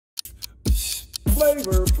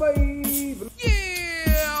Flavor.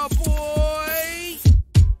 Yeah, boy!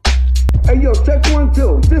 Hey, yo, check 1,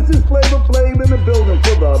 2. This is Flavor Flav in the building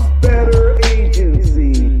for the Better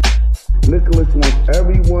Agency. Nicholas wants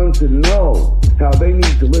everyone to know how they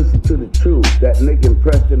need to listen to the truth that Nick and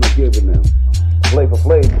Preston are giving them. Flavor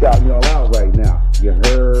Flav's got y'all out right now. You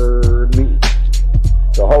heard me?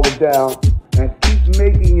 So hold it down and keep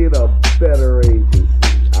making it a better agency.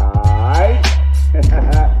 Alright?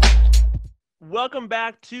 Welcome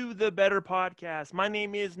back to the Better Podcast. My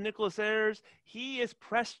name is Nicholas Ayers. He is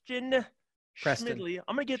Preston Schmidley.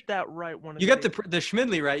 I'm going to get that right one of You got the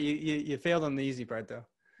Schmidley right. You failed on the easy part, though.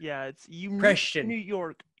 Yeah, it's unique Preston. New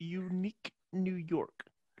York. Unique New York.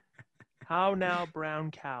 How now,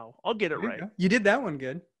 brown cow. I'll get it right. You did that one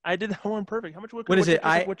good. I did that one perfect. How much wood? What is it?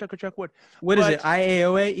 What is it?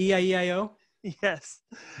 IAOA? EIEIO? Yes,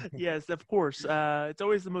 of course. It's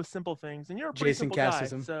always the most simple things, and you're a pretty simple guy,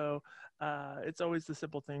 so it's always the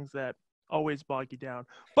simple things that always bog you down.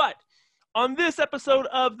 But on this episode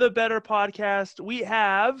of the Better Podcast, we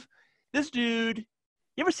have this dude.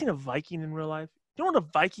 You ever seen a Viking in real life? You know what a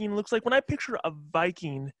Viking looks like? When I picture a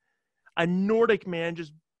Viking, a Nordic man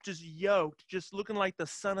just yoked, just looking like the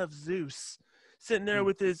son of Zeus, sitting there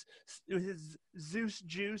with his Zeus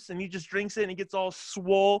juice, and he just drinks it and he gets all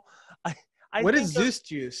swole. What is Zeus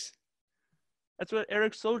juice? That's what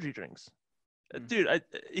Erik Sjolie drinks. Dude,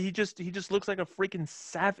 he just looks like a freaking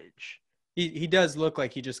savage. He does look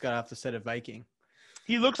like he just got off the set of Viking.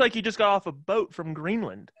 He looks like he just got off a boat from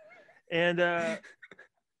Greenland. And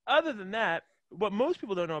other than that, what most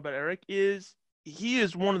people don't know about Erik is he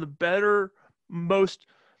is one of the better, most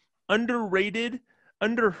underrated,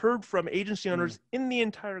 underheard from agency owners in the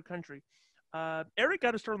entire country. Erik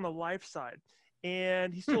got to start on the life side,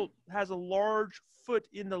 and he still has a large foot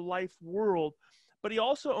in the life world, but he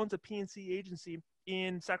also owns a P&C agency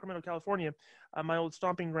in Sacramento, California, my old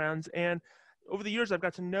stomping grounds. And over the years, I've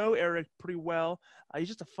got to know Erik pretty well. He's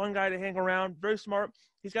just a fun guy to hang around, very smart.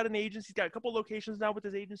 He's got an agency. He's got a couple locations now with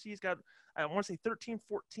his agency. He's got, I want to say 13,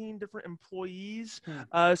 14 different employees.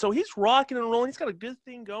 So he's rocking and rolling. He's got a good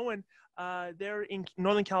thing going there in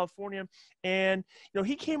Northern California. And,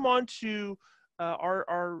 he came on to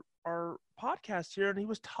our podcast here, and he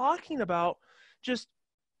was talking about just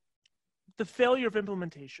the failure of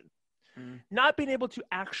implementation, not being able to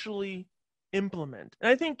actually implement. And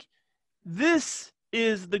I think this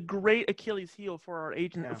is the great Achilles heel for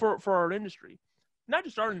our for our industry, not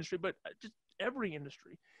just our industry, but just every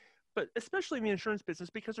industry, but especially in the insurance business,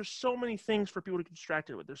 because there's so many things for people to get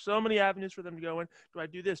distracted with. There's so many avenues for them to go in. Do I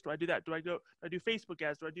do this? Do I do that? Do I do Facebook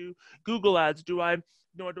ads? Do I do Google ads? Do I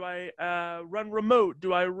run remote?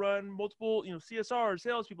 Do I run multiple, CSR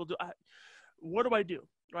salespeople? What do I do?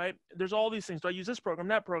 Right? There's all these things. Do I use this program,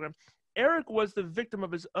 that program? Erik was the victim of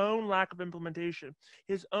his own lack of implementation,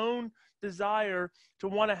 his own desire to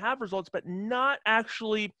want to have results, but not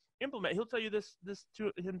actually implement. He'll tell you this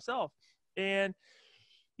to himself. And,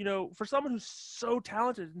 for someone who's so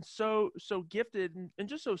talented and so gifted and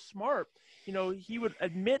just so smart, he would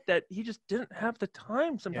admit that he just didn't have the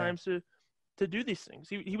time sometimes to do these things.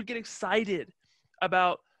 He would get excited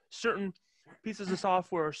about certain pieces of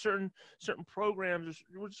software or certain programs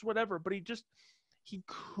or just whatever, but he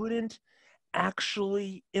couldn't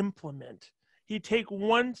actually implement. He'd take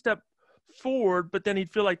one step forward, but then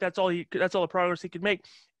he'd feel like that's all the progress he could make.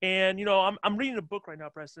 And I'm reading a book right now,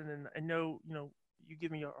 Preston, and I know you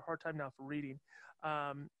give me a hard time now for reading,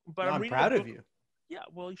 but I'm proud of you. Yeah,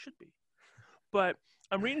 well, you should be. But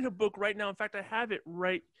I'm reading a book right now. In fact, I have it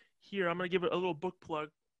right here. I'm going to give it a little book plug.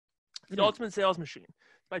 The Ultimate Sales Machine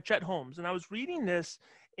by Chet Holmes. And I was reading this,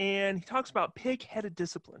 and he talks about pig-headed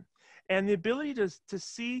discipline and the ability to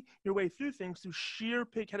see your way through things through sheer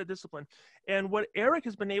pig-headed discipline. And what Erik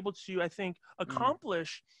has been able to, I think,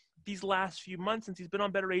 accomplish these last few months since he's been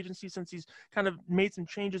on Better Agency, since he's kind of made some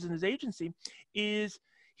changes in his agency, is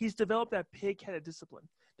he's developed that pig-headed discipline,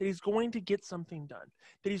 that he's going to get something done,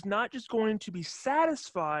 that he's not just going to be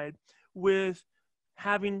satisfied with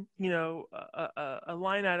having, a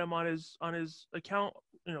line item on his account,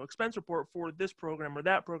 expense report for this program or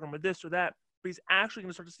that program or this or that, but he's actually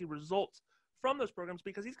going to start to see results from those programs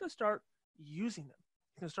because he's going to start using them.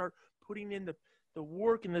 He's going to start putting in the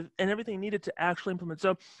work and everything needed to actually implement.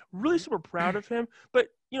 So really super proud of him. But,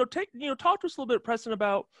 talk to us a little bit, Preston,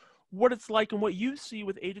 about what it's like and what you see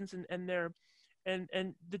with agents and their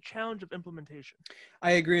and the challenge of implementation.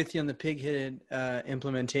 I agree with you on the pig-headed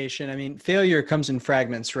implementation. I mean, failure comes in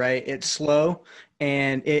fragments, right? It's slow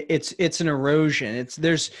and it's an erosion.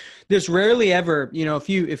 There's rarely ever,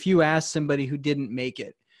 if you ask somebody who didn't make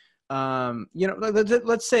it,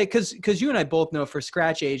 let's say, cause you and I both know for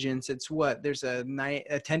scratch agents, it's what, there's a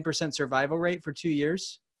 10% survival rate for 2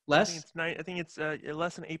 years. Less? I think it's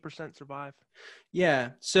less than 8% survive. Yeah.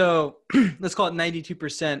 So let's call it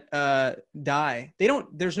 92% die.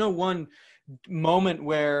 There's no one moment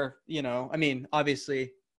where, I mean,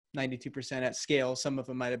 obviously 92% at scale, some of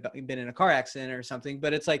them might have been in a car accident or something,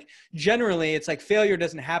 but it's like, generally it's like failure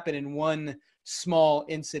doesn't happen in one small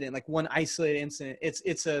incident, like one isolated incident.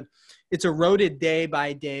 It's eroded day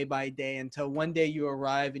by day by day until one day you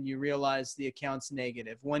arrive and you realize the account's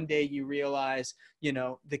negative. One day you realize,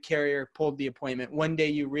 the carrier pulled the appointment. One day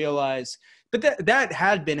you realize, but that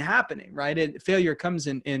had been happening, right? Failure comes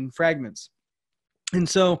in fragments. And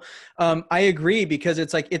so I agree, because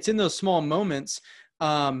it's like, it's in those small moments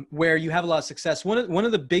where you have a lot of success. One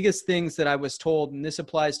of the biggest things that I was told, and this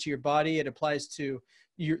applies to your body, it applies to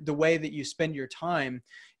the way that you spend your time,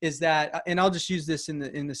 is that, and I'll just use this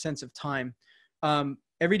in the sense of time.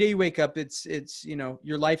 Every day you wake up, it's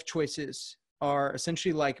your life choices are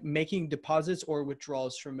essentially like making deposits or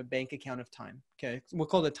withdrawals from a bank account of time. Okay. We'll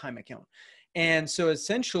call it a time account. And so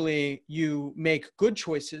essentially you make good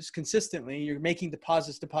choices consistently. You're making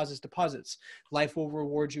deposits. Life will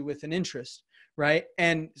reward you with an interest, right?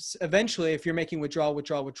 And eventually, if you're making withdrawal,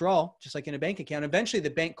 just like in a bank account, eventually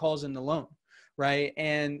the bank calls in the loan, right?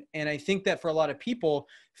 And I think that for a lot of people,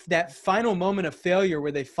 that final moment of failure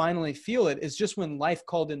where they finally feel it is just when life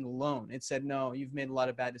called in the loan. It said, no, you've made a lot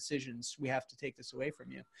of bad decisions. We have to take this away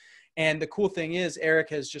from you. And the cool thing is, Erik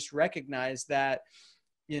has just recognized that,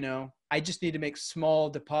 I just need to make small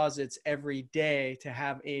deposits every day to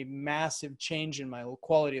have a massive change in my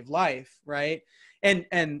quality of life, right? And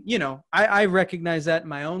I recognize that in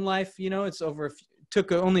my own life. It's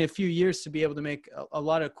took only a few years to be able to make a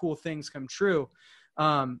lot of cool things come true.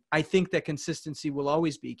 I think that consistency will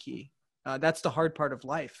always be key. That's the hard part of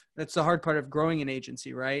life. That's the hard part of growing an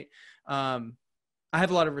agency, right? I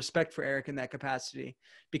have a lot of respect for Erik in that capacity,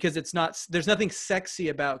 because there's nothing sexy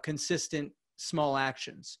about consistent small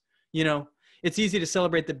actions. It's easy to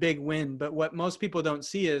celebrate the big win, but what most people don't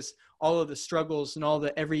see is all of the struggles and all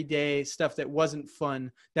the everyday stuff that wasn't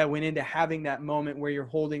fun that went into having that moment where you're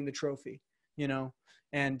holding the trophy,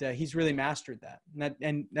 and he's really mastered that.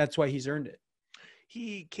 And that's why he's earned it.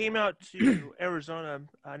 He came out to Arizona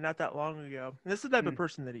not that long ago. And this is the type of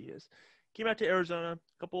person that he is. Came out to Arizona a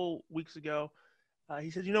couple weeks ago.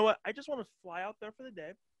 He said, you know what? I just want to fly out there for the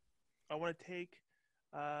day. I want to take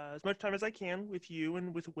as much time as I can with you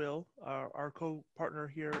and with Will, our co-partner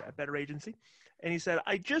here at Better Agency. And he said,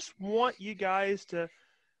 I just want you guys to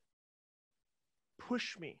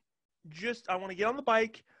push me. I want to get on the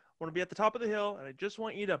bike. I want to be at the top of the hill, and I just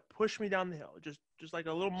want you to push me down the hill. Just like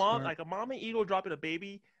a little mom, like a mama eagle dropping a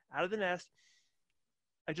baby out of the nest.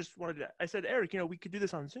 I just wanted to. I said, Erik, we could do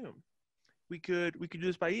this on Zoom. We could do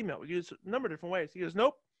this by email. We could do this a number of different ways. He goes,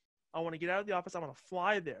 nope. I want to get out of the office. I want to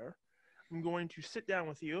fly there. I'm going to sit down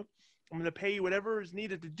with you. I'm going to pay you whatever is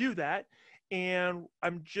needed to do that. And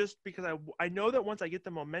I'm just, because I know that once I get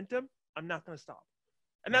the momentum, I'm not going to stop.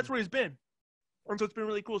 And that's where he's been. And so it's been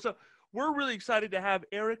really cool. So we're really excited to have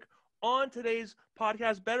Erik on today's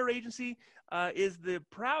podcast. Better Agency is the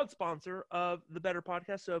proud sponsor of the Better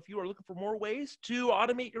Podcast. So if you are looking for more ways to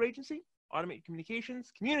automate your agency, automate your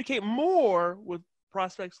communications, communicate more with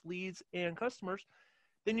prospects, leads, and customers,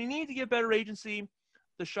 then you need to give Better Agency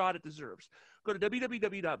the shot it deserves. Go to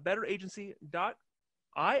www.betteragency.io.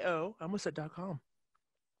 I almost said .com.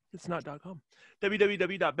 It's not .com.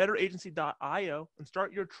 www.betteragency.io and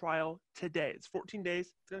start your trial today. It's 14 days.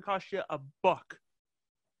 It's going to cost you $1.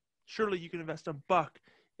 Surely you can invest $1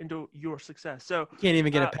 into your success. So you can't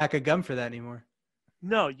even get a pack of gum for that anymore.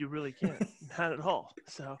 No, you really can't. Not at all.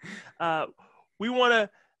 So we want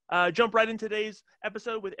to jump right into today's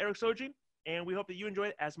episode with Erik Sjolie, and we hope that you enjoy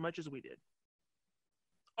it as much as we did.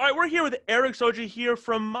 All right, we're here with Erik Sjolie here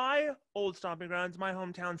from my old stomping grounds, my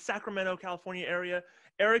hometown, Sacramento, California area.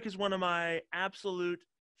 Erik is one of my absolute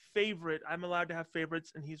favorite. I'm allowed to have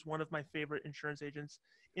favorites, and he's one of my favorite insurance agents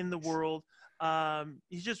in the world.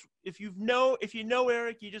 He's just, if you know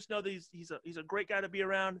Erik, you just know that he's a great guy to be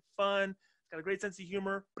around, fun, got a great sense of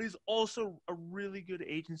humor, but he's also a really good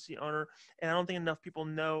agency owner, and I don't think enough people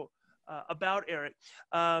know about Erik.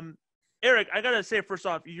 Erik, I gotta say, first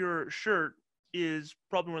off, your shirt is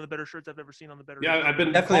probably one of the better shirts I've ever seen on the Better. Yeah, I've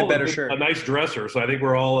been definitely a better shirt. A nice dresser, so I think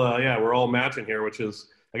we're all matching here, which is,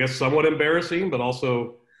 I guess, somewhat embarrassing, but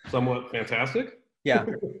also somewhat fantastic. Yeah,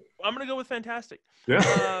 I'm gonna go with fantastic.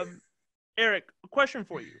 Yeah. Erik, a question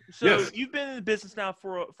for you. So yes. You've been in the business now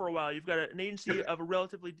for a while. You've got an agency of a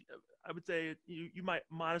relatively I would say you might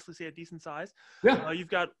modestly say a decent size. Yeah. You've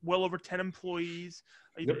got well over 10 employees.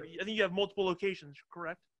 Yep. I think you have multiple locations,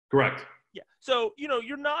 correct? Correct. Yeah. So,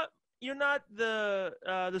 you're not the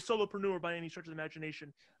solopreneur by any stretch of the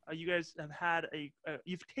imagination. You guys have had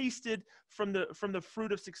you've tasted from the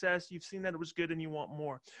fruit of success. You've seen that it was good and you want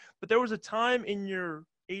more. But there was a time in your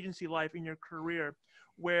agency life, in your career,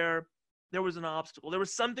 where there was an obstacle. There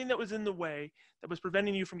was something that was in the way that was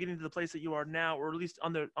preventing you from getting to the place that you are now, or at least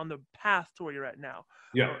on the path to where you're at now,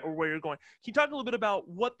 Yeah. or where you're going. Can you talk a little bit about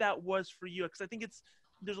what that was for you? Because I think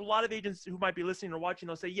there's a lot of agents who might be listening or watching.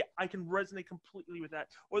 They'll say, yeah, I can resonate completely with that.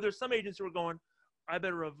 Or there's some agents who are going, I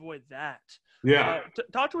better avoid that. Yeah.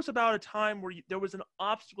 Talk to us about a time where there was an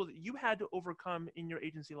obstacle that you had to overcome in your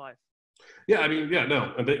agency life. Yeah, I mean, yeah,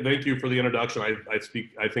 no. And thank you for the introduction.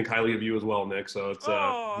 I think highly of you as well, Nick. So it's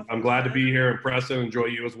I'm glad to be here, impressed, and enjoy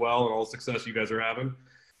you as well, and all the success you guys are having.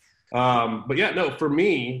 But yeah, no, for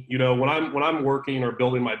me, when I'm working or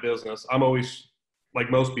building my business, I'm always,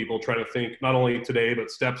 like most people, trying to think not only today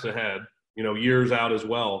but steps ahead, years out as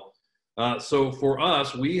well. So for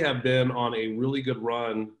us, we have been on a really good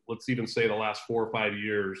run. Let's even say the last 4 or 5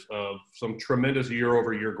 years of some tremendous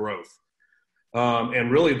year-over-year growth. And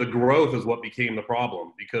really the growth is what became the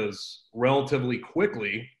problem, because relatively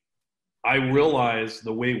quickly, I realized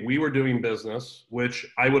the way we were doing business, which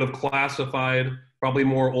I would have classified probably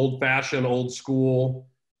more old-fashioned, old school,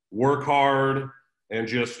 work hard and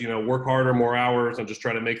just, work harder, more hours and just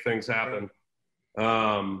try to make things happen,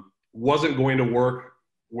 wasn't going to work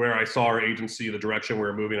where I saw our agency, the direction we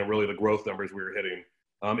were moving, and really the growth numbers we were hitting.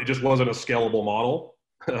 It just wasn't a scalable model.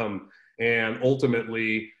 And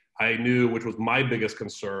ultimately, I knew, which was my biggest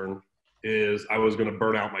concern, is I was going to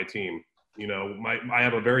burn out my team. I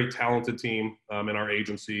have a very talented team in our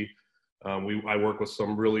agency. I work with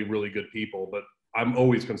some really, really good people, but I'm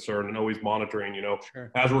always concerned and always monitoring,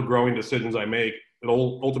 Sure. as we're growing decisions I make, it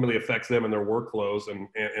ultimately affects them and their workflows,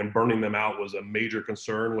 and burning them out was a major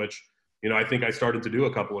concern, which, I think I started to do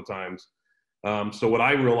a couple of times. So what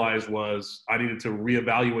I realized was I needed to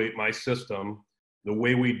reevaluate my system, the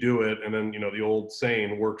way we do it. And then, the old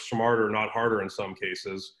saying, work smarter, not harder in some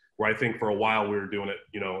cases, where I think for a while we were doing it,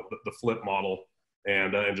 the flip model,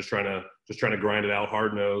 and just trying to grind it out,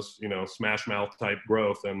 hard nose, smash mouth type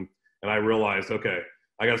growth. And I realized, okay,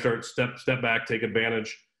 I got to start step back, take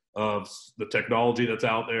advantage of the technology that's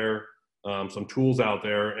out there, some tools out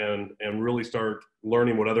there, and really start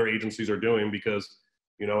learning what other agencies are doing, because,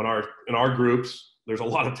 in our groups, there's a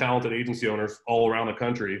lot of talented agency owners all around the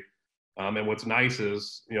country. And what's nice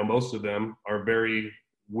is, most of them are very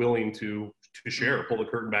willing to share, pull the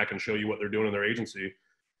curtain back and show you what they're doing in their agency.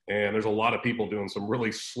 And there's a lot of people doing some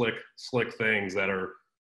really slick things that are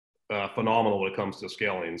phenomenal when it comes to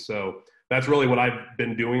scaling. So that's really what I've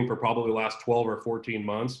been doing for probably the last 12 or 14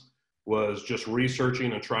 months, was just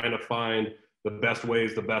researching and trying to find the best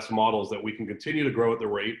ways, the best models that we can continue to grow at the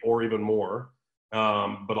rate or even more,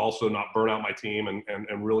 but also not burn out my team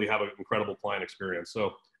and really have an incredible client experience.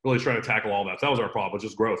 So really trying to tackle all that. So that was our problem, was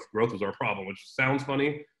just growth. Growth was our problem, which sounds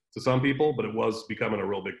funny to some people, but it was becoming a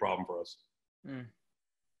real big problem for us. Mm.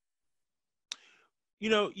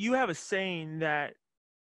 You have a saying that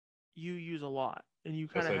you use a lot, and you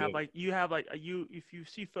kind of have if you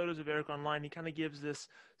see photos of Erik online, he kind of gives this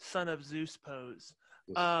son of Zeus pose.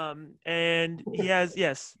 Yes. And he has,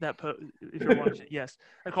 yes, that pose, if you're watching, yes,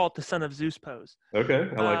 I call it the son of Zeus pose. Okay.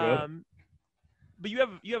 I like that. But you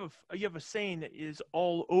have a saying that is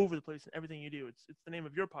all over the place in everything you do. It's the name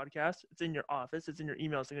of your podcast. It's in your office. It's in your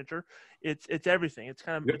email signature. It's everything. It's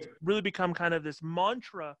kind of, it's really become kind of this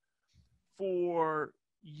mantra for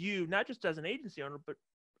you, not just as an agency owner, but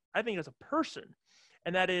I think as a person,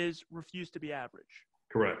 and that is refuse to be average.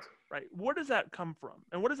 Correct. Right. Where does that come from?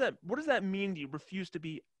 And what does that mean to you? Refuse to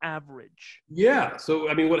be average. Yeah. So,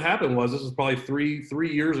 I mean, what happened was, this is probably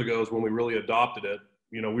three years ago is when we really adopted it.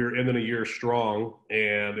 We were ending a year strong,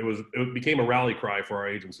 and it became a rally cry for our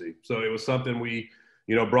agency. So it was something we,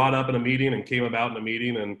 brought up in a meeting and came about in a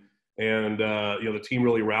meeting, and the team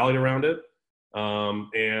really rallied around it.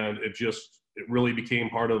 And it really became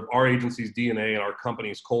part of our agency's DNA and our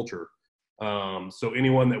company's culture. So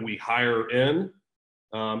anyone that we hire in,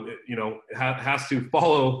 has to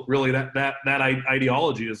follow really that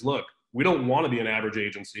ideology is, look, we don't want to be an average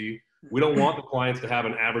agency. We don't want the clients to have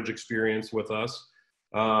an average experience with us.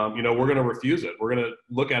 We're going to refuse it. We're going to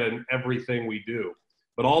look at it in everything we do.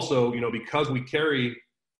 But also, because we carry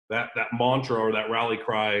that mantra or that rally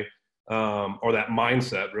cry, or that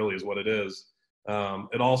mindset really is what it is.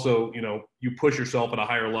 It also, you push yourself at a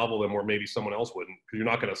higher level than where maybe someone else wouldn't, because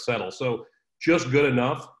you're not going to settle. So just good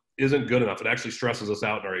enough isn't good enough. It actually stresses us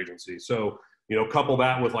out in our agency. So, couple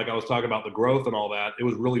that with, like I was talking about, the growth and all that, it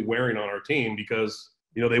was really wearing on our team because,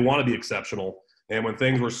 they want to be exceptional. And when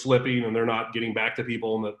things were slipping and they're not getting back to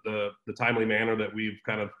people in the timely manner that we've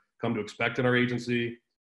kind of come to expect in our agency,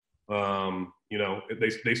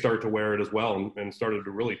 they started to wear it as well and started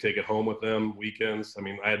to really take it home with them weekends. I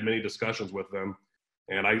mean, I had many discussions with them,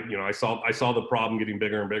 and I saw the problem getting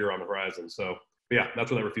bigger and bigger on the horizon. So yeah,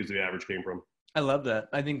 that's where that refuse to be average came from. I love that.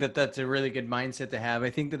 I think that that's a really good mindset to have. I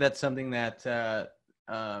think that that's something that,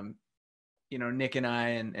 Nick and I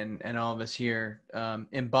and all of us here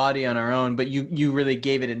embody on our own, but you really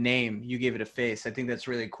gave it a name. You gave it a face. I think that's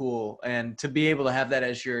really cool. And to be able to have that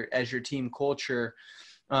as your team culture,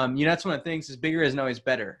 that's one of the things is bigger isn't always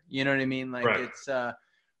better. You know what I mean? Like right. It's,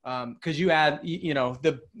 cause you add,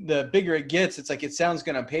 the bigger it gets, it's like, it sounds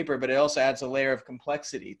good on paper, but it also adds a layer of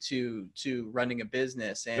complexity to running a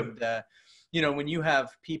business. And, yep. When you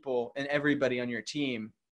have people and everybody on your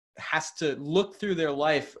team has to look through their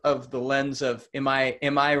life of the lens of, am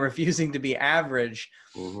I refusing to be average?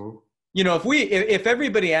 Mm-hmm. If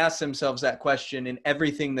everybody asked themselves that question in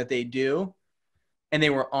everything that they do and they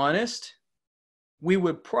were honest, we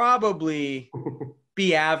would probably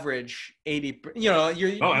be average 80,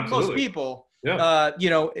 most people, yeah.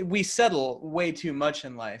 We settle way too much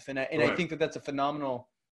in life. And right. I think that that's a phenomenal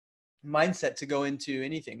mindset to go into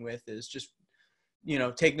anything with, is just,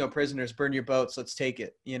 take no prisoners, burn your boats. Let's take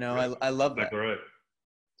it. Right. I love that. Exactly right.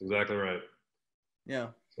 That's exactly right. Yeah.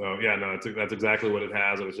 So yeah, no, that's exactly what it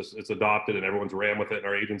has. It's adopted and everyone's ran with it in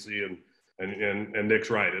our agency, and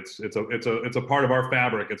Nick's right. It's a part of our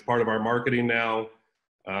fabric. It's part of our marketing now.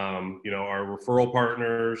 Our referral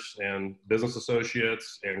partners and business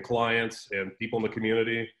associates and clients and people in the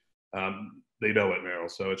community, they know it now.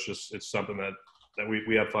 So it's something that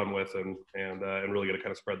we have fun with and really get to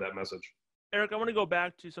kind of spread that message. Erik, I want to go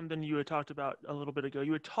back to something you had talked about a little bit ago.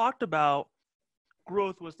 You had talked about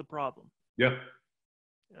growth was the problem. Yeah.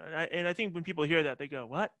 And I think when people hear that, they go,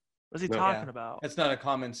 what? What's he talking about? That's not a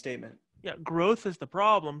common statement. Yeah, growth is the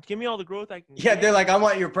problem. Give me all the growth I can get. Yeah, they're like, I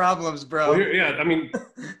want your problems, bro. Well, yeah, I mean,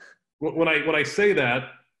 when I say that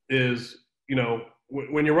is,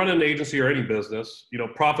 when you run an agency or any business,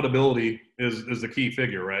 profitability is the key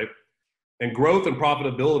figure, right? And growth and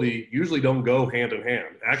profitability usually don't go hand in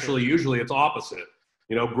hand. Actually, usually it's opposite.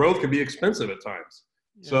 Growth can be expensive at times.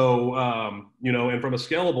 Yeah. So, and from a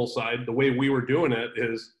scalable side, the way we were doing it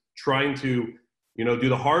is trying to, do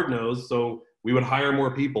the hard nose. So we would hire more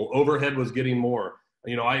people. Overhead was getting more.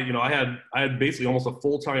 I had basically almost a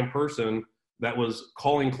full-time person that was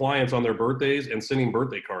calling clients on their birthdays and sending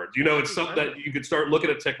birthday cards. It's something that you could start looking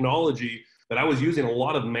at technology that I was using a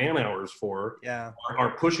lot of man hours for,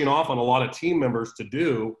 are pushing off on a lot of team members to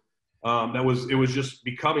do. It was just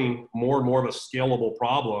becoming more and more of a scalable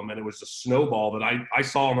problem. And it was a snowball that I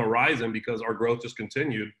saw on the horizon because our growth just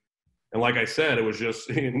continued. And like I said, it was just,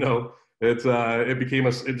 it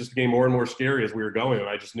just became more and more scary as we were going. And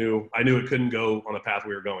I knew it couldn't go on the path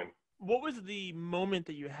we were going. What was the moment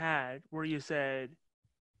that you had where you said,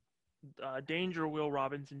 danger, Will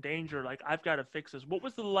Robinson, danger, like, I've got to fix this? What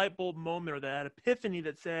was the light bulb moment or that epiphany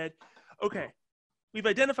that said, okay, we've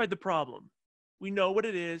identified the problem. We know what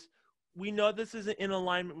it is. We know this isn't in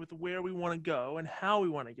alignment with where we want to go and how we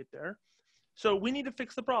want to get there. So we need to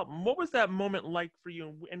fix the problem. What was that moment like for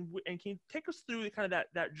you? And can you take us through kind of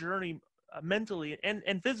that journey mentally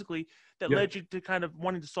and physically that led you to kind of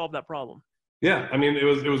wanting to solve that problem? Yeah. I mean, it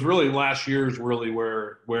was really last year's really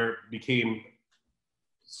where it became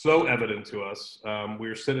so evident to us. We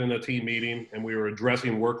were sitting in a team meeting and we were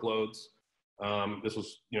addressing workloads. This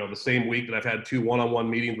was, the same week that I've had 2 one-on-one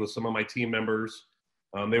meetings with some of my team members.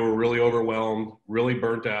 They were really overwhelmed, really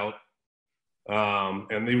burnt out.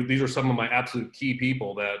 And these are some of my absolute key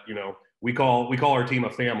people that, we call our team a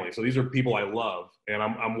family. So these are people I love. And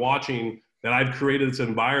I'm watching that I've created this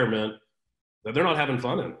environment that they're not having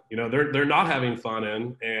fun in. They're not having fun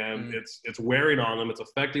in, and it's wearing on them. It's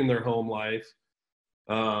affecting their home life.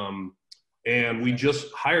 And we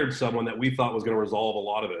just hired someone that we thought was going to resolve a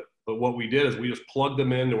lot of it. But what we did is we just plugged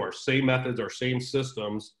them into our same methods, our same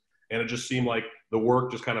systems, and it just seemed like the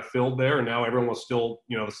work just kind of filled there. And now everyone was still,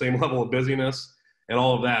 the same level of busyness and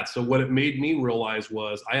all of that. So what it made me realize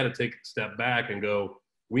was I had to take a step back and go,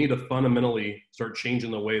 we need to fundamentally start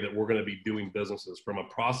changing the way that we're going to be doing businesses from a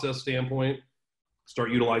process standpoint,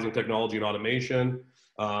 start utilizing technology and automation.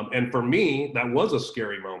 And for me, that was a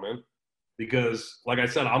scary moment because, like I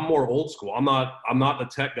said, I'm more old school. I'm not the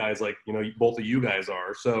tech guys like, both of you guys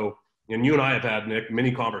are. So, and you and I have had, Nick,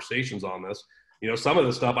 many conversations on this. Some of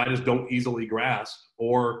the stuff I just don't easily grasp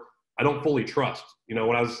or I don't fully trust.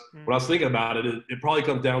 When I was thinking about it, it probably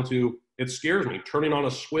comes down to, it scares me turning on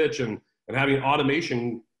a switch and and having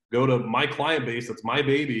automation go to my client base, that's my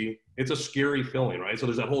baby. It's a scary feeling, right? So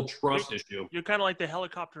there's that whole trust issue. You're kind of like the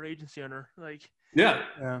helicopter agency owner, like.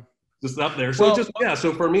 Yeah. Just up there. So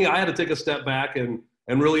so for me, I had to take a step back and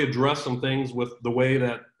really address some things with the way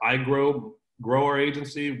that I grow our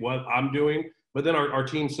agency, what I'm doing, but then our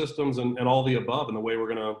team systems and all the above, and the way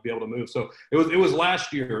we're going to be able to move. So it was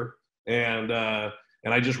last year, and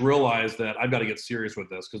I just realized that I've got to get serious with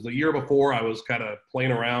this, because the year before I was kind of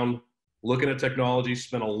playing around, looking at technology,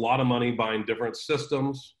 spent a lot of money buying different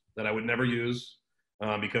systems that I would never use,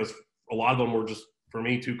 because a lot of them were just, for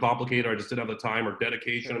me, too complicated, or I just didn't have the time or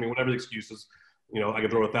dedication. I mean, whatever the excuses, I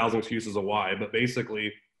could throw 1,000 excuses of why, but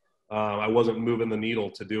basically I wasn't moving the needle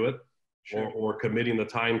to do it, or committing the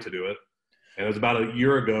time to do it. And it was about a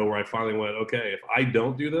year ago where I finally went, okay, if I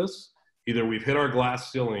don't do this, either we've hit our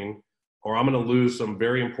glass ceiling, or I'm going to lose some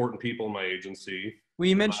very important people in my agency. Well,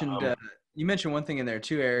 you mentioned one thing in there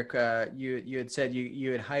too, Eric. You had said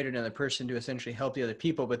you had hired another person to essentially help the other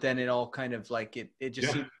people, but then it all kind of like it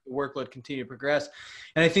just seemed the workload continue to progress.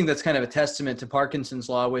 And I think that's kind of a testament to Parkinson's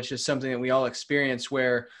law, which is something that we all experience,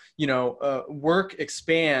 where work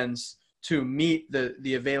expands to meet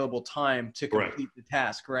the available time to complete the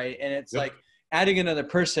task, right? And it's like adding another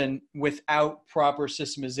person without proper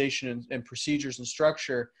systemization and procedures and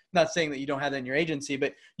structure. Not saying that you don't have that in your agency,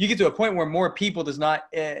 but you get to a point where more people does not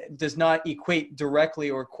equate directly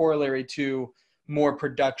or corollary to more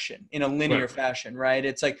production in a linear fashion, right?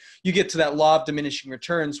 It's like you get to that law of diminishing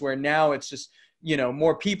returns, where now it's just,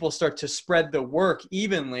 more people start to spread the work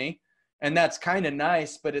evenly, and that's kind of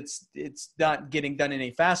nice, but it's not getting done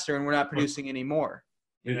any faster, and we're not producing any more.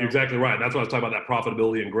 You're exactly right. That's what I was talking about, that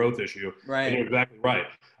profitability and growth issue. Right. And you're exactly right.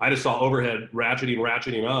 I just saw overhead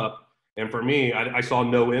ratcheting up. And for me, I saw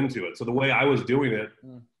no end to it. So the way I was doing it,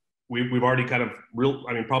 we've already kind of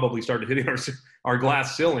probably started hitting our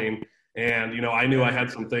glass ceiling. And, I knew I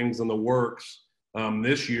had some things in the works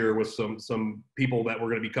this year with some people that were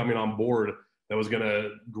going to be coming on board that was going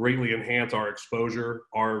to greatly enhance our exposure,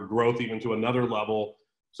 our growth even to another level.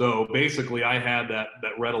 So basically I had that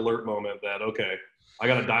red alert moment that, okay, I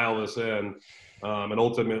got to dial this in. And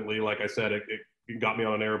ultimately, like I said, it got me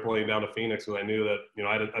on an airplane down to Phoenix, because I knew that,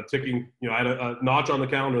 I had a ticking, I had a notch on the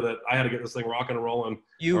calendar that I had to get this thing rocking and rolling.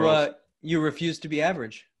 You refused to be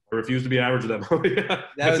average. I refused to be average to them.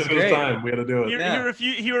 That was great. Time. We had to do it.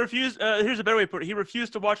 He refused. Here's a better way to put it. He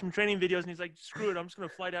refused to watch some training videos, and he's like, "Screw it, I'm just gonna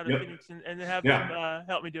fly down to Phoenix and have them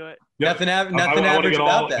help me do it." Nothing average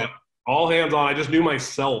about that. All hands on. I just knew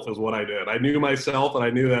myself is what I did. I knew myself, and I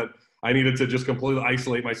knew that I needed to just completely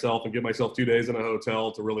isolate myself and give myself 2 days in a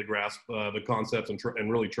hotel to really grasp the concepts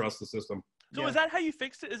and really trust the system. So is that how you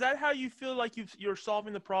fixed it? Is that how you feel like you're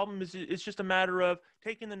solving the problem? It's just a matter of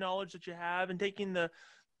taking the knowledge that you have and taking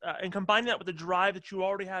and combining that with the drive that you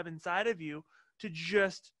already have inside of you to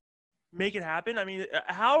just make it happen? I mean,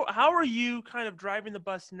 how are you kind of driving the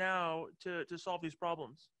bus now to solve these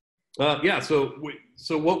problems?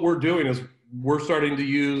 So what we're doing is we're starting to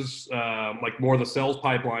use like more of the sales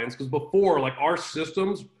pipelines, because before, like, our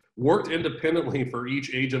systems worked independently for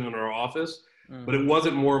each agent in our office, but it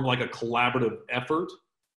wasn't more of like a collaborative effort.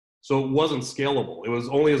 So it wasn't scalable. It was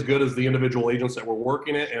only as good as the individual agents that were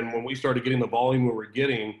working it. And when we started getting the volume we were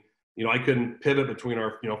getting, I couldn't pivot between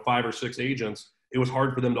our 5 or 6 agents. It was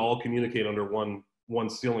hard for them to all communicate under one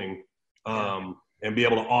ceiling. And be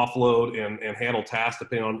able to offload and handle tasks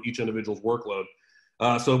depending on each individual's workload.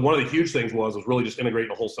 So one of the huge things was really just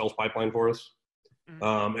integrating a whole sales pipeline for us.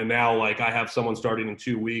 And now, like, I have someone starting in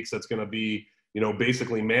 2 weeks that's going to be,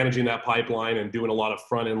 basically managing that pipeline and doing a lot of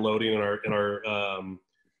front end loading in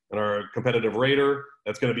our competitive rater.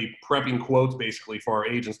 That's going to be prepping quotes basically for our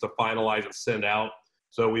agents to finalize and send out.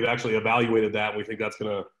 So we've actually evaluated that. And we think that's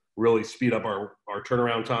going to really speed up our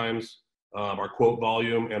turnaround times, our quote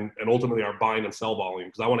volume, and ultimately our buying and sell volume.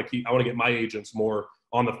 Because I want to get my agents more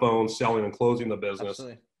on the phone, selling and closing the business,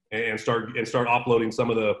 and start offloading some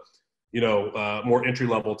of the, more entry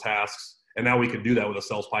level tasks. And now we could do that with a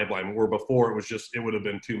sales pipeline, where before it would have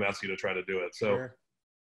been too messy to try to do it. So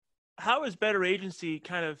how is Better Agency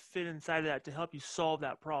kind of fit inside of that to help you solve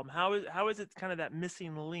that problem? How is it kind of that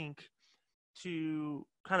missing link to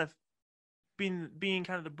kind of being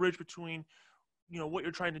kind of the bridge between what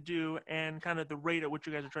you're trying to do and kind of the rate at which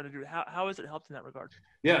you guys are trying to do it? How has it helped in that regard?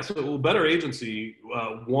 Yeah, so Better Agency,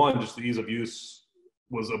 one, just the ease of use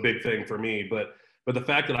was a big thing for me, but the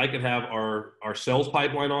fact that I could have our sales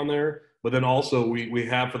pipeline on there, but then also we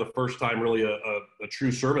have for the first time really a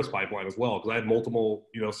true service pipeline as well, because I had multiple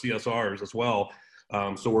CSRs as well.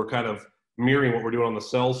 So we're kind of mirroring what we're doing on the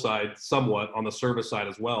sales side somewhat on the service side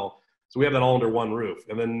as well. So we have that all under one roof.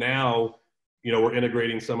 And then now we're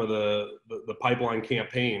integrating some of the pipeline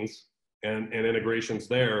campaigns and integrations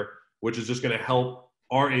there, which is just going to help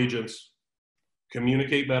our agents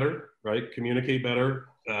communicate better, right? Communicate better,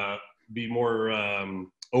 be more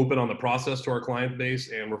open on the process to our client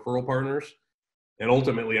base and referral partners. And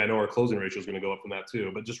ultimately, I know our closing ratio is going to go up from that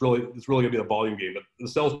too. But it's really going to be a volume game. But the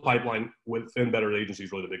sales pipeline within Better Agency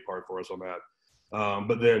is really the big part for us on that.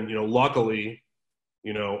 But then, luckily,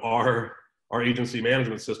 our agency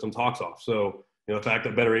management system, Hawksoft. So, the fact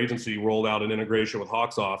that Better Agency rolled out an integration with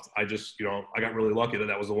Hawksoft, I just, I got really lucky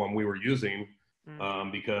that was the one we were using,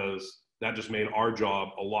 because that just made our job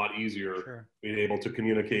a lot easier. Sure. Being able to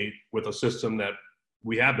communicate with a system that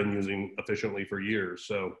we have been using efficiently for years.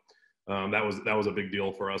 So that was a big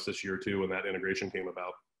deal for us this year too, when that integration came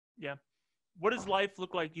about. Yeah. What does life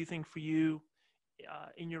look like, do you think, for you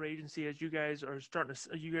in your agency as you guys are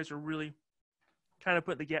really kind of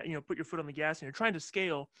put your foot on the gas and you're trying to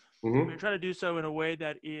scale, you're trying to do so in a way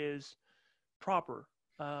that is proper.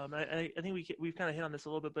 I think we've kind of hit on this a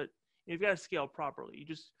little bit, but you've got to scale properly.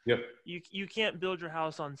 You can't build your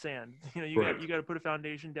house on sand. You got to put a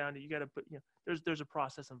foundation down. You got to put, there's a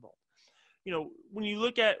process involved. When you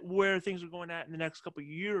look at where things are going at in the next couple of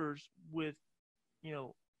years with,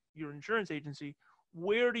 your insurance agency,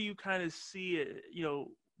 where do you kind of see it,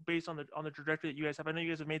 based on the trajectory that you guys have? I know you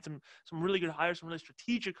guys have made some really good hires, some really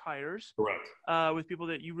strategic hires. Correct. With people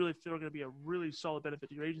that you really feel are going to be a really solid benefit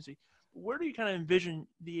to your agency. Where do you kind of envision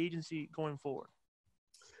the agency going forward?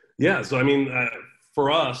 Yeah. So, I mean,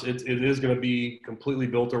 for us, it is going to be completely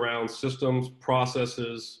built around systems,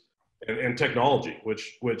 processes, and technology,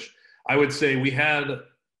 which I would say we had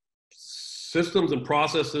systems and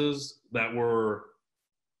processes that were,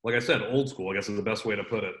 like I said, old school, I guess is the best way to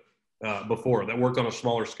put it, before, that worked on a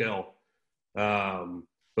smaller scale.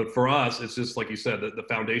 But for us, it's just, like you said, the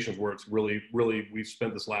foundations where it's really, we've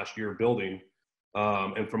spent this last year building.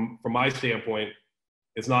 And from my standpoint,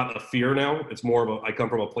 it's not a fear now. It's more of I come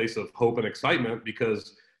from a place of hope and excitement,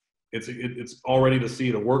 because it's already to see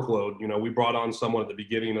the workload. We brought on someone at the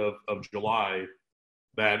beginning of July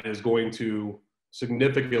that is going to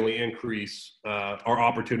significantly increase our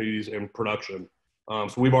opportunities in production.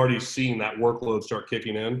 So we've already seen that workload start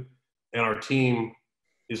kicking in, and our team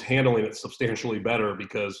is handling it substantially better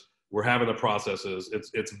because we're having the processes.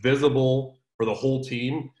 It's visible for the whole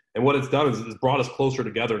team. And what it's done is it's brought us closer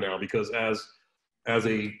together now, because as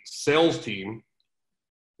a sales team,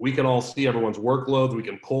 we can all see everyone's workloads. We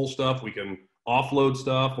can pull stuff, we can offload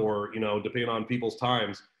stuff, or, depending on people's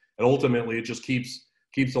times. And ultimately it just keeps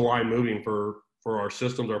the line moving for our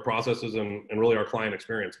systems, our processes, and really our client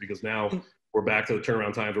experience, because now we're back to the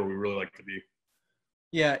turnaround times where we really like to be.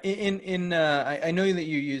 Yeah. I know that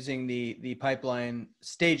you're using the pipeline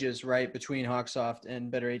stages, right, between Hawksoft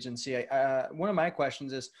and Better Agency. One of my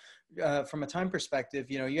questions is, from a time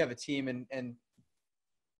perspective, you have a team, and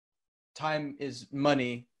time is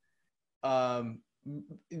money.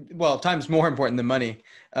 Well, time's more important than money,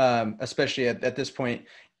 especially at this point.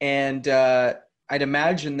 And I'd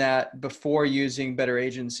imagine that before using Better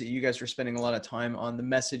Agency, you guys were spending a lot of time on the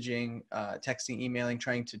messaging, texting, emailing,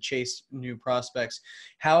 trying to chase new prospects.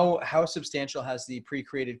 How substantial has the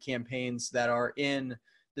pre-created campaigns that are in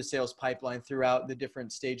the sales pipeline throughout the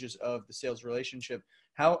different stages of the sales relationship?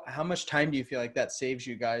 How much time do you feel like that saves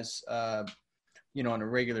you guys, on a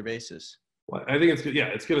regular basis? Well, I think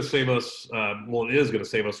it's going to save us. It is going to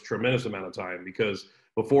save us a tremendous amount of time, because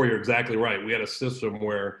before, you're exactly right. We had a system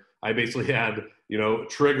where I basically had,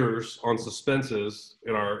 triggers on suspenses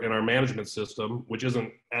in our management system, which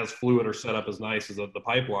isn't as fluid or set up as nice as the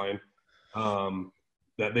pipeline,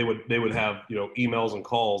 that they would have, emails and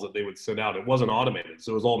calls that they would send out. It wasn't automated,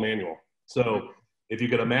 so it was all manual. So if you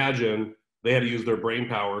could imagine, they had to use their brain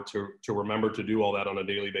power to remember to do all that on a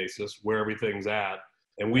daily basis, where everything's at.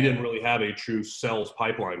 And we didn't really have a true sales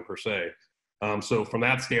pipeline per se. So from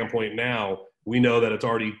that standpoint, now we know that it's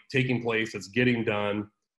already taking place, it's getting done,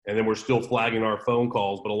 and then we're still flagging our phone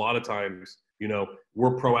calls. But a lot of times,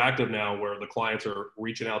 we're proactive now, where the clients are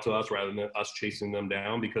reaching out to us rather than us chasing them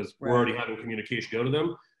down, because we're already having communication go to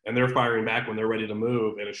them, and they're firing back when they're ready to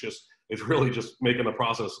move. And it's really just making the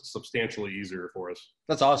process substantially easier for us.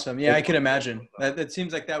 That's awesome. Yeah, I can imagine. That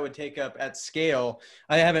seems like that would take up at scale.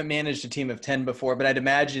 I haven't managed a team of 10 before, but I'd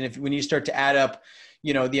imagine when you start to add up,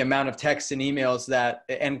 the amount of texts and emails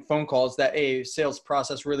and phone calls that a sales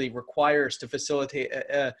process really requires to facilitate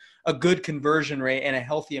a good conversion rate and a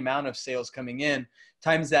healthy amount of sales coming in,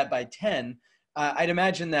 times that by 10, I'd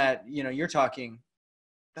imagine that, you're talking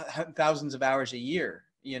thousands of hours a year,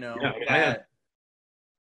 I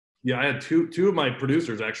had two of my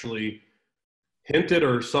producers actually hinted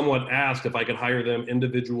or somewhat asked if I could hire them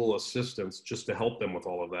individual assistants just to help them with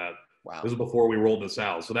all of that. Wow. This is before we rolled this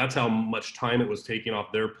out. So that's how much time it was taking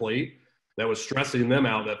off their plate. That was stressing them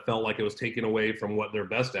out. That felt like it was taking away from what they're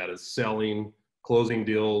best at, is selling, closing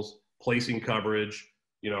deals, placing coverage,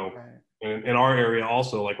 in our area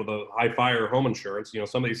also, like with the high fire home insurance,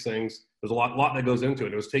 some of these things, there's a lot that goes into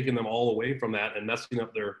it. It was taking them all away from that and messing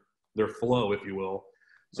up their flow, if you will.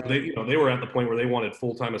 So they were at the point where they wanted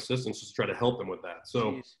full-time assistants just to try to help them with that.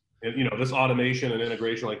 So, and, this automation and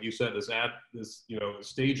integration, like you said, this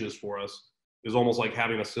stages for us is almost like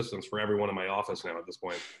having assistants for everyone in my office now at this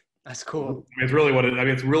point. That's cool. I mean, it's really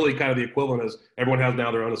it's really kind of the equivalent as everyone has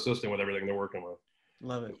now their own assistant with everything they're working with.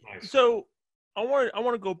 Love it. Nice. So I want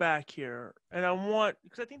to go back here, and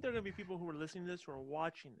because I think there are going to be people who are listening to this or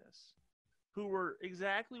watching this who were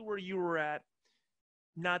exactly where you were at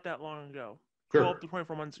not that long ago, 12 to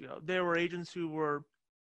 24 months ago. There were agents who were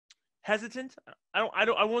hesitant. I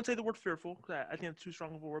won't say the word fearful, because I think that's too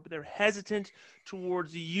strong of a word, but they're hesitant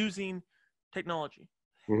towards using technology,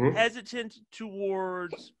 hesitant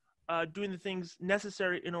towards doing the things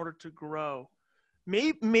necessary in order to grow.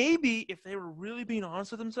 Maybe if they were really being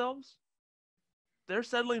honest with themselves, they're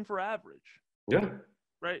settling for average. Yeah.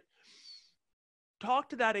 Right. Talk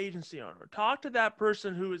to that agency owner. Talk to that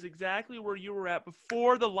person who is exactly where you were at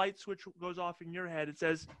before the light switch goes off in your head. It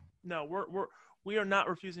says, no, we are not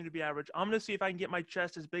refusing to be average. I'm going to see if I can get my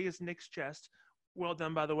chest as big as Nick's chest. Well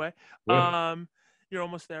done, by the way. Yeah. You're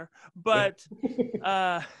almost there. But,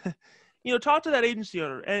 talk to that agency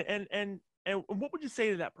owner and what would you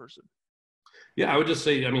say to that person? Yeah, I would just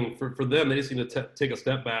say, for them, they just need to take a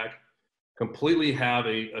step back, completely have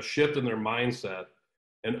a shift in their mindset,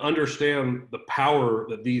 and understand the power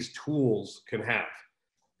that these tools can have.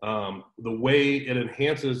 The way it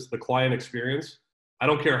enhances the client experience. I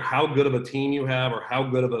don't care how good of a team you have or how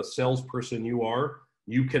good of a salesperson you are,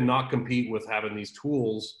 you cannot compete with having these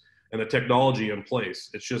tools and the technology in place.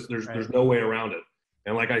 It's just, there's no way around it.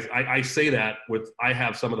 And like I say that I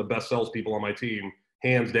have some of the best salespeople on my team,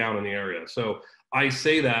 hands down, in the area. So I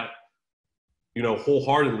say that,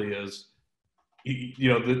 wholeheartedly, is,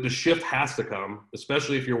 the shift has to come,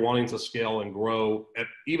 especially if you're wanting to scale and grow at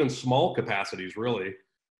even small capacities, really,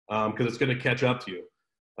 because it's going to catch up to you.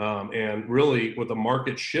 And really, with the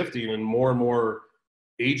market shifting and more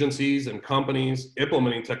agencies and companies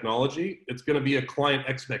implementing technology, it's going to be a client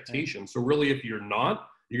expectation. So really, if you're not,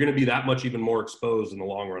 you're going to be that much even more exposed in the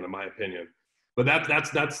long run, in my opinion. But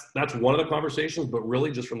that's one of the conversations. But really,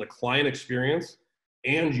 just from the client experience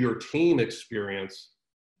and your team experience,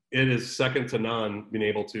 it is second to none being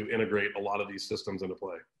able to integrate a lot of these systems into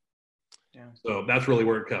play. Yeah. So that's really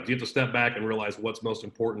where it comes. You have to step back and realize what's most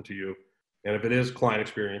important to you. And if it is client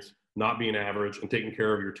experience, not being average, and taking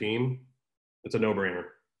care of your team, it's a no-brainer.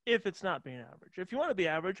 If it's not being average. If you want to be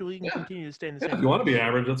average, well, you can continue to stay in the same. If you want to be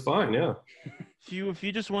average, that's fine. Yeah. If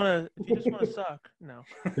you just want to suck, no.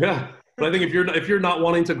 Yeah. But I think if you're not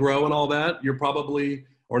wanting to grow and all that, you're probably,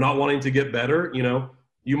 or not wanting to get better,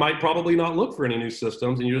 you might probably not look for any new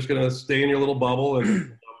systems, and you're just going to stay in your little bubble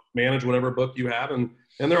and manage whatever book you have. And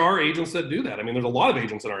there are agents that do that. There's a lot of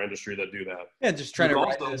agents in our industry that do that. Yeah, just trying to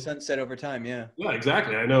ride to the sunset over time. Yeah. Yeah,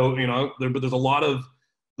 exactly. I know, but there's a lot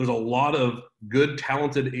of good,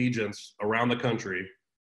 talented agents around the country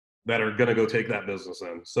that are going to go take that business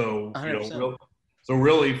in. So, so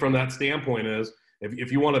really, from that standpoint, is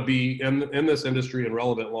if you want to be in this industry and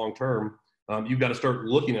relevant long term, you've got to start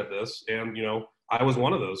looking at this. And I was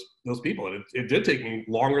one of those people. And it did take me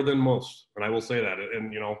longer than most, and I will say that.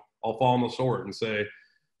 And I'll fall on the sword and say,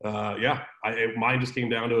 mine just came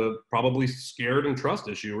down to a probably scared and trust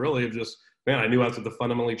issue, really, of just, man, I knew I had to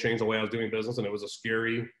fundamentally change the way I was doing business, and it was a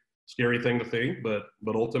scary thing to think. But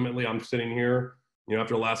ultimately, I'm sitting here,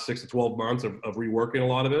 after the last 6 to 12 months of reworking a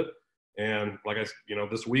lot of it. And like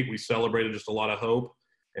this week we celebrated just a lot of hope,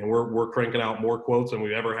 and we're cranking out more quotes than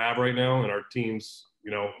we ever have right now, and our team's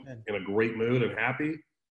in a great mood and happy,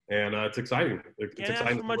 and it's exciting. It's can't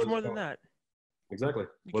exciting ask for much more than that. Exactly.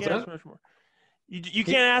 What's that? Much more. You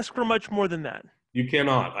can't ask for much more than that. You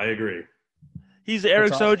cannot. I agree. He's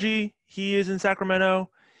Erik Sjolie. He is in Sacramento.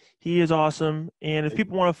 He is awesome. And if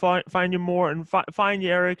people want to find you more and find you,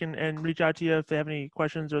 Erik, and reach out to you if they have any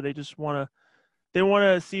questions, or they just want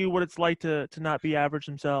to see what it's like to not be average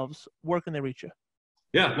themselves, where can they reach you?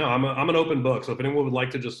 Yeah, no, I'm an open book. So if anyone would like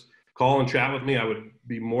to just call and chat with me, I would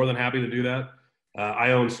be more than happy to do that.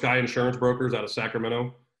 I own Sky Insurance Brokers out of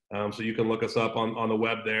Sacramento. So you can look us up on the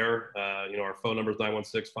web there. Our phone number is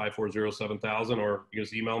 916-540-7000, or you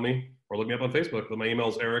just email me or look me up on Facebook. My email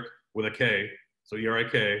is Erik with a K. So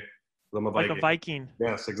E-R-I-K. I'm a Viking. Like a Viking.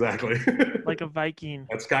 Yes, exactly. Like a Viking.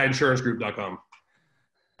 At skyinsuranceGroup.com.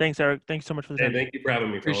 Thanks, Eric. Thanks so much for the Hey, time. thank you for having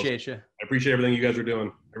me, fellas. Appreciate you. I appreciate everything you guys are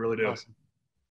doing. I really do. Awesome.